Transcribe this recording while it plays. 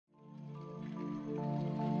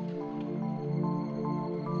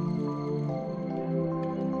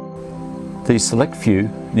These select few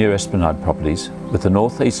near Esplanade properties with a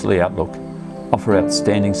northeasterly outlook offer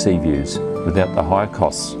outstanding sea views without the higher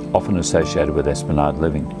costs often associated with Esplanade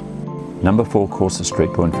living. Number 4 Corser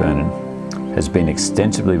Street Point Vernon has been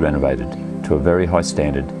extensively renovated to a very high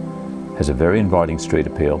standard, has a very inviting street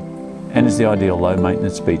appeal, and is the ideal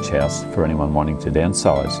low-maintenance beach house for anyone wanting to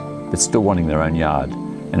downsize but still wanting their own yard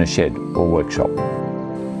and a shed or workshop.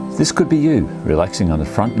 This could be you, relaxing on the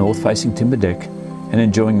front north-facing timber deck and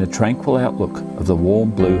enjoying the tranquil outlook of the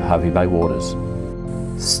warm blue Hervey Bay waters.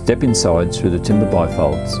 Step inside through the timber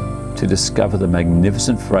bifolds to discover the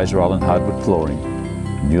magnificent Fraser Island hardwood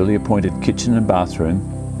flooring, newly appointed kitchen and bathroom,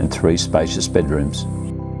 and 3 spacious bedrooms.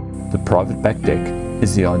 The private back deck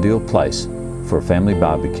is the ideal place for a family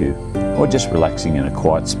barbecue or just relaxing in a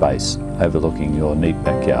quiet space overlooking your neat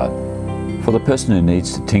backyard. For the person who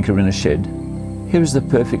needs to tinker in a shed, here is the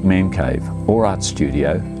perfect man cave or art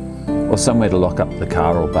studio, or somewhere to lock up the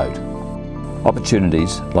car or boat.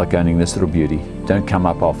 Opportunities like owning this little beauty don't come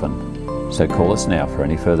up often, so call us now for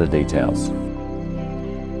any further details.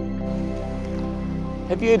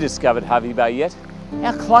 Have you discovered Hervey Bay yet?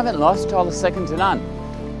 Our climate and lifestyle is second to none.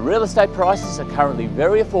 Real estate prices are currently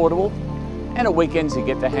very affordable, and at weekends you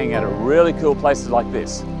get to hang out at really cool places like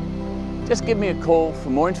this. Just give me a call for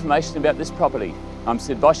more information about this property. I'm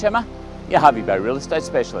Sid Boschhammer, your Hervey Bay real estate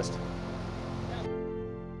specialist.